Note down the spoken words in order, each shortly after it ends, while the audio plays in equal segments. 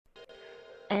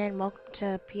and welcome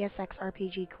to PSX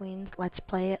RPG Queen's Let's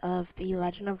Play of The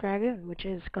Legend of Dragoon, which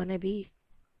is going to be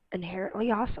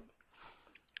inherently awesome.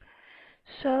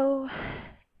 So,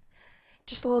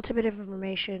 just a little tidbit of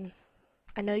information.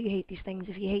 I know you hate these things.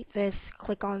 If you hate this,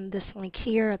 click on this link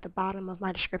here at the bottom of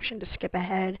my description to skip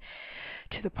ahead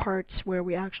to the parts where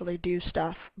we actually do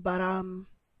stuff. But,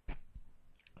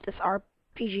 this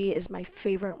RPG is my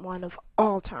favorite one of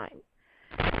all time.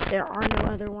 There are no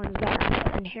other ones that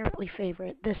are inherently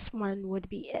favorite. This one would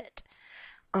be it.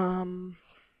 I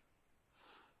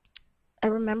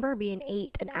remember being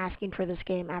 8 and asking for this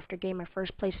game after getting my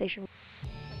first PlayStation.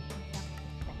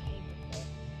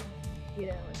 You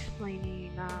know,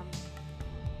 explaining,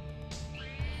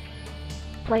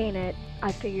 playing it,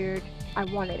 I figured I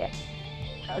wanted it.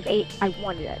 I was 8, I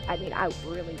wanted it. I mean, I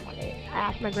really wanted it. I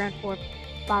asked my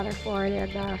grandfather for it,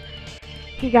 and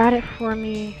he got it for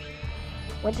me.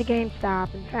 Went to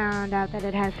GameStop and found out that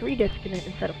it has 3 discs in it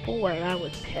instead of 4, and I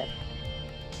was pissed.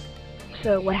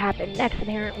 So what happened next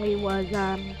inherently was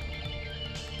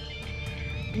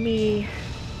me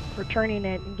returning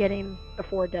it and getting the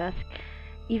 4 disc.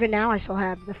 Even now I still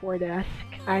have the 4 disc.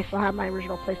 I still have my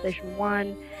original PlayStation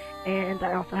 1, and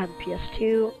I also have a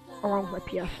PS2 along with my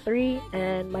PS3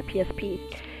 and my PSP.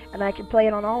 And I can play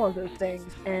it on all of those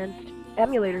things, and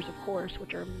emulators of course,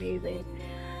 which are amazing.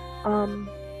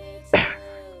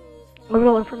 A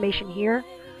little information here.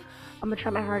 I'm going to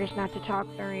try my hardest not to talk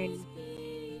during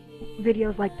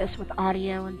videos like this with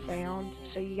audio and sound,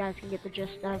 so you guys can get the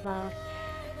gist of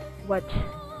what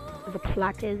the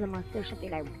plot is, unless there's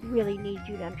something I really need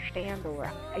you to understand, or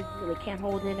I really can't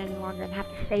hold in any longer and have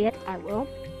to say it, I will.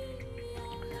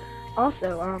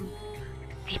 Also,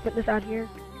 just put this out here,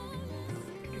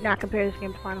 do not compare this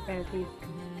game to Final Fantasy.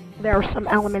 There are some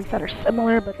elements that are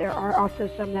similar, but there are also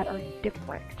some that are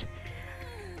different.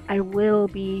 I will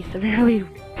be severely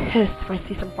pissed if I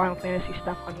see some Final Fantasy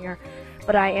stuff on here,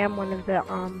 but I am one of the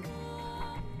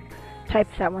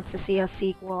types that wants to see a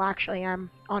sequel. Actually, I'm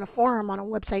on a forum on a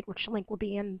website, which link will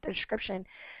be in the description,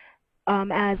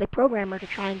 as a programmer to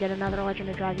try and get another Legend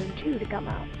of Dragoon 2 to come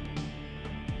out.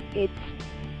 It's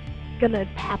gonna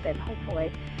happen,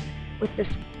 hopefully, with this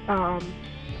offline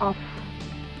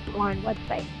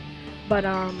website. But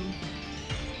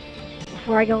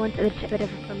before I go into the tidbit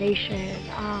of information,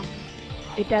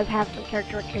 it does have some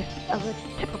characteristics of a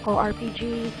typical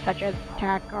RPG, such as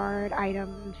attack guard,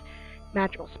 items,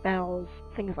 magical spells,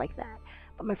 things like that.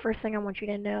 But my first thing I want you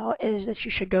to know is that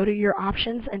you should go to your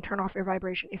options and turn off your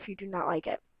vibration if you do not like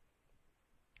it.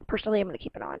 Personally, I'm going to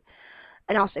keep it on.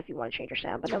 And also if you want to change your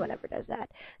sound, but no one ever does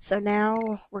that. So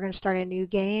now we're going to start a new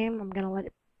game. I'm going to let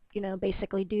it, you know,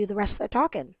 basically do the rest of the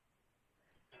talking.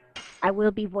 I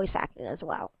will be voice acting as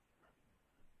well.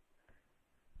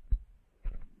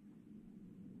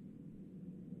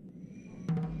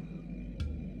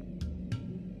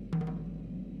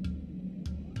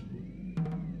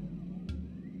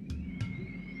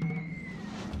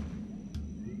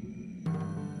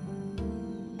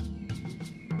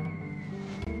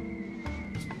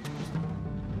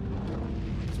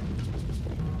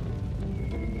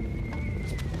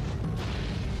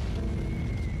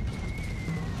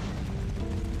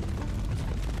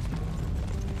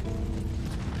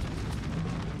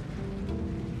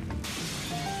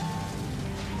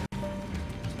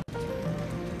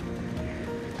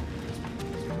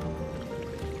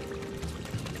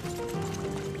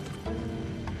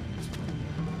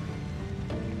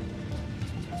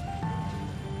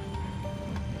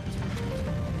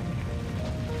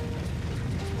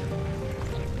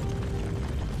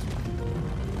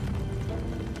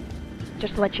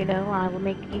 Just to let you know, I will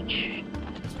make each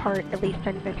part at least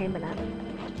 10 to 15 minutes,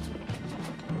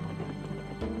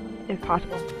 if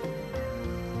possible.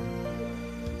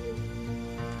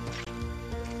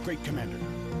 Great Commander,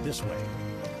 this way.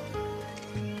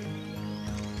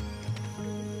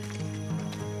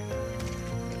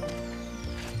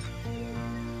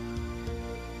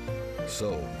 So,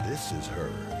 this is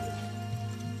her.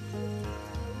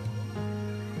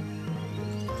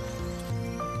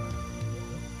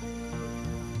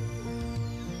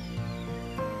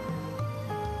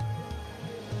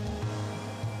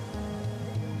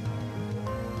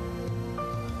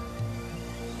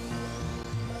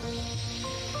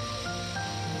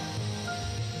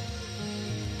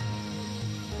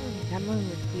 That moon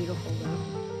was beautiful, though.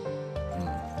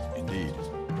 Indeed.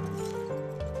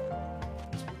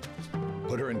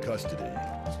 Put her in custody.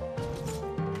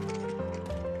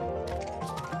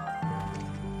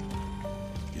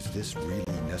 Is this really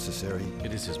necessary?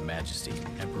 It is His Majesty,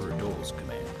 Emperor Dole's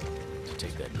command to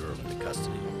take that girl into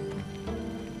custody.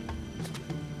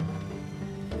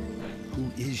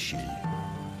 Who is she?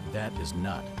 That is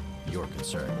not your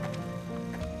concern.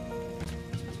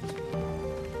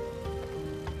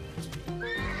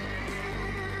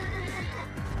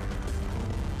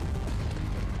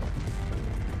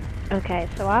 Okay,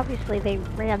 so obviously they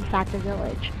ransacked the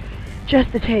village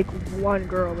just to take one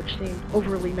girl, which seemed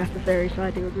overly necessary, so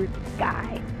I do agree with the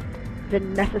guy. Is it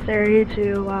necessary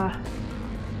to,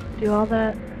 do all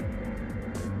that?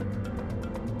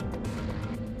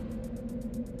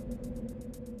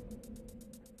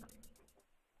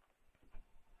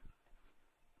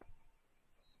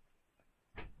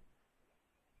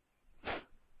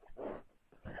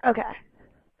 Okay.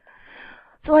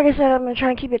 So like I said, I'm going to try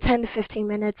and keep it 10 to 15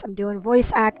 minutes. I'm doing voice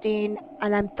acting,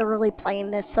 and I'm thoroughly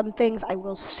playing this. Some things I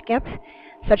will skip,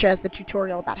 such as the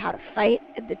tutorial about how to fight,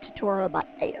 and the tutorial about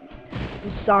items.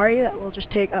 I'm sorry, that will just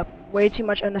take up way too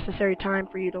much unnecessary time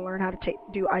for you to learn how to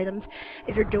do items.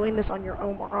 If you're doing this on your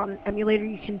own or on an emulator,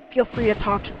 you can feel free to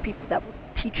talk to people that will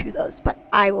teach you those, but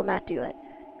I will not do it.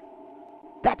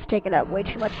 That's taking up way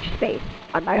too much space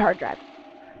on my hard drive.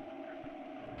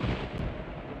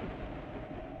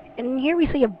 And here we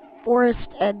see a forest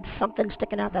and something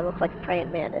sticking out that looks like a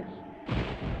praying mantis.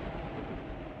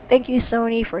 Thank you,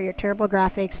 Sony, for your terrible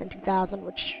graphics in 2000,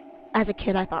 which, as a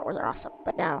kid, I thought were awesome.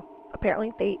 But now,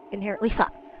 apparently, they inherently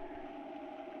suck.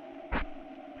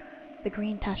 The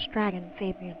green-tusked dragon,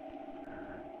 Fabian.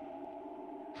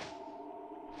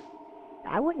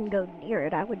 I wouldn't go near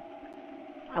it. I would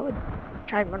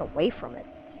try and run away from it.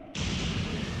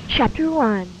 Chapter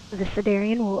 1, The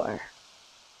Sidarian War.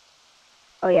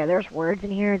 Oh yeah, there's words in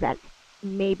here that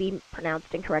may be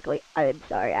pronounced incorrectly. I'm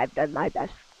sorry, I've done my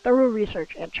best thorough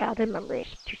research and childhood memories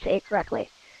to say it correctly.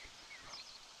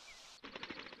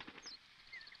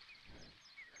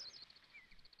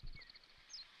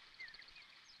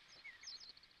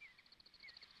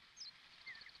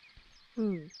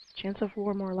 Chance of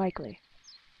war more likely.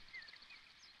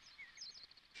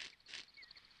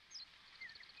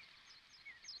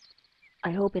 I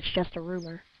hope it's just a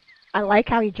rumor. I like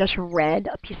how he just read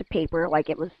a piece of paper like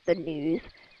it was the news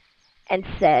and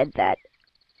said that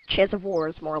chance of war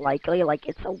is more likely, like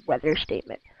it's a weather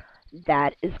statement.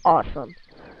 That is awesome.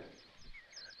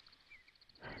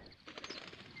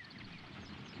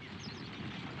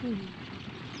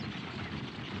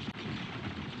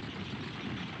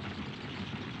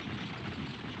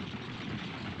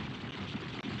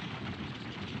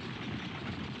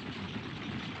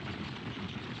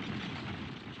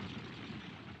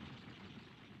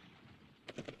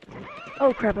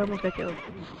 Oh crap, I almost got killed.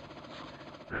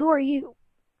 Who are you?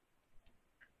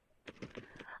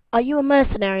 Are you a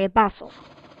mercenary at Basel?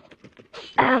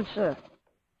 Answer.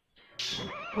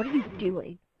 What are you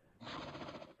doing?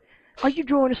 Are you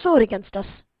drawing a sword against us?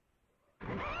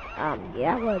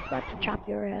 Yeah, I was about to chop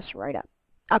your ass right up.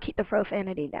 I'll keep the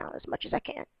profanity down as much as I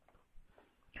can.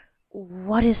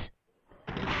 What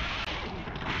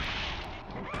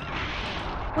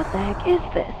the heck is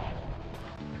this?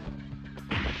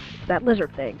 That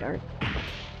lizard thing, darn.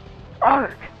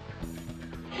 Arg!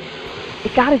 You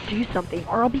gotta do something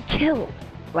or I'll be killed.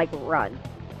 Like, run.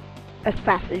 As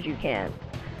fast as you can.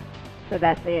 So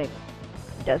that thing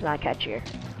does not catch you.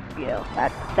 You know,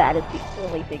 that is the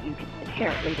only thing you can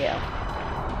inherently do.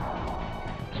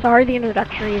 Sorry the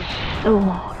introductory is so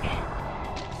long.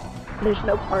 There's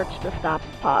no parts to stop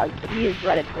and pause, but he is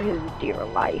running for his dear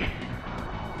life.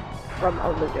 From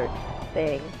a lizard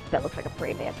thing that looks like a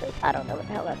praying mantis. I don't know what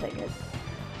the hell that thing is.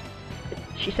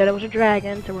 She said it was a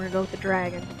dragon, so we're gonna go with the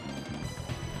dragon.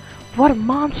 What a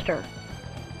monster!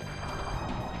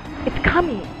 It's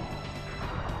coming!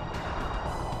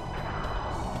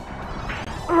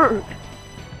 Urgh!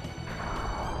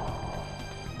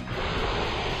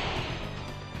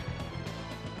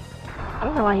 I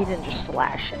don't know why he didn't just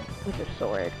slash it with his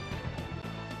sword.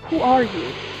 Who are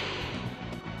you?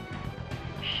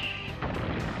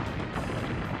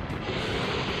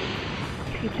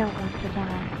 If you don't want to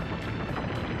die.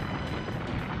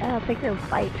 I don't think you're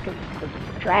fights because the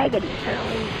dragon is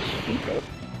apparently stupid.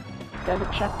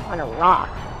 Doesn't check on a rock.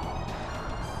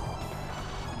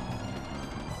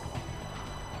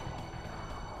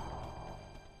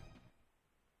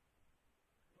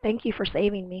 Thank you for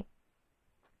saving me.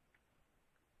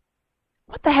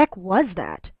 What the heck was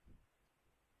that?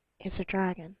 It's a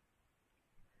dragon.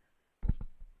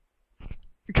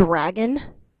 Dragon?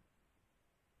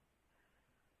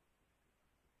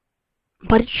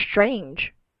 But it's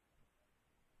strange.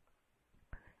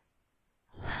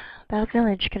 That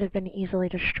village could have been easily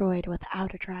destroyed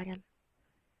without a dragon.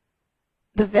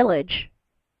 The village?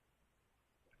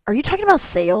 Are you talking about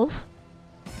sails?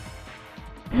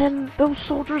 Then those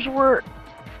soldiers were...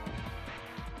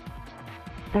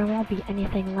 There won't be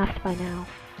anything left by now.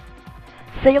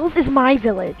 Sales is my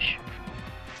village.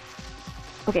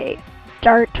 Okay,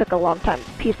 Dart took a long time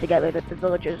to piece together that the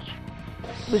village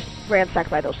was ransacked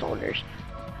by those soldiers.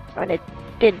 And it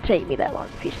didn't take me that long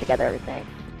to piece together everything.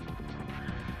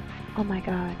 Oh my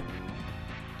god.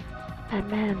 That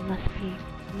man must be...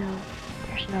 No,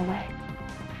 there's no way.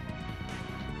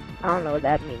 I don't know what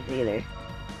that means either.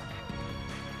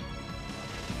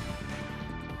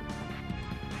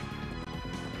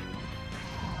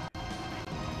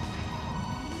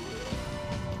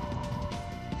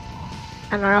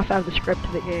 And I also have the script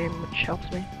of the game, which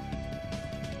helps me.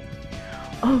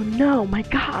 Oh no, my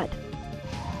god!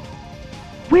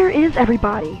 Where is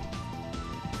everybody?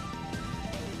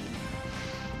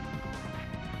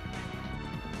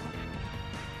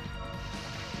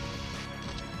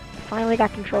 Finally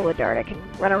got control of Dart. I can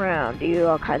run around, do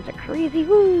all kinds of crazy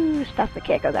woo stuff but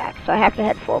can't go back, so I have to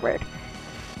head forward.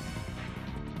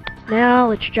 Now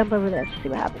let's jump over this, see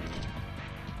what happens.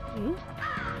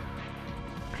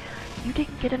 You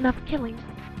didn't get enough killing.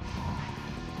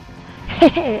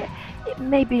 Hehe, it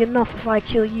may be enough if I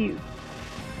kill you.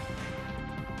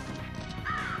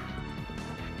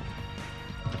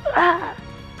 Ah!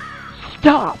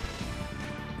 Stop!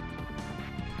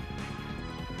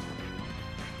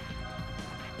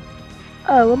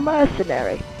 Oh, a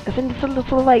mercenary. Isn't it a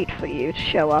little late for you to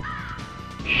show up?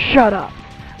 Shut up!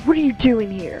 What are you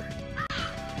doing here?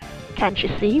 Can't you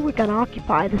see? We're gonna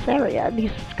occupy this area, and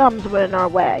these scums were in our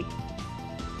way.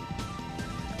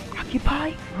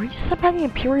 Occupy? Were you some kind of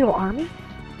Imperial army?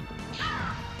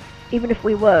 Even if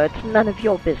we were, it's none of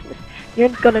your business. You're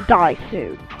gonna die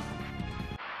soon.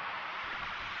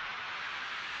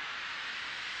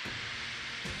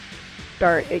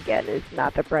 Dart, again, is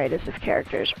not the brightest of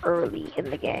characters early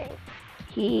in the game.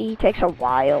 He takes a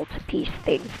while to piece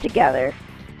things together,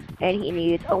 and he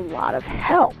needs a lot of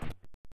help